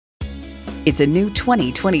It's a new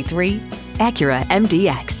 2023 Acura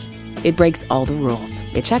MDX. It breaks all the rules.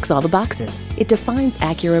 It checks all the boxes. It defines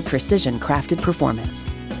Acura precision-crafted performance.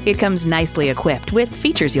 It comes nicely equipped with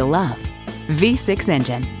features you'll love. V6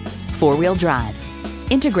 engine, four-wheel drive,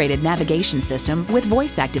 integrated navigation system with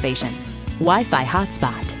voice activation, Wi-Fi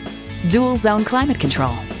hotspot, dual-zone climate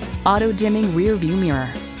control, auto-dimming rear-view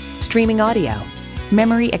mirror, streaming audio,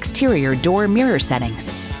 memory exterior door mirror settings,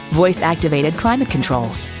 voice-activated climate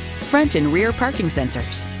controls, front and rear parking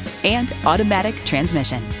sensors, and automatic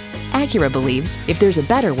transmission. Acura believes if there's a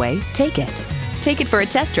better way, take it. Take it for a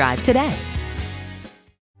test drive today.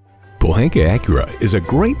 Pohanka Acura is a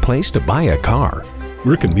great place to buy a car.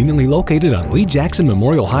 We're conveniently located on Lee Jackson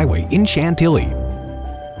Memorial Highway in Chantilly.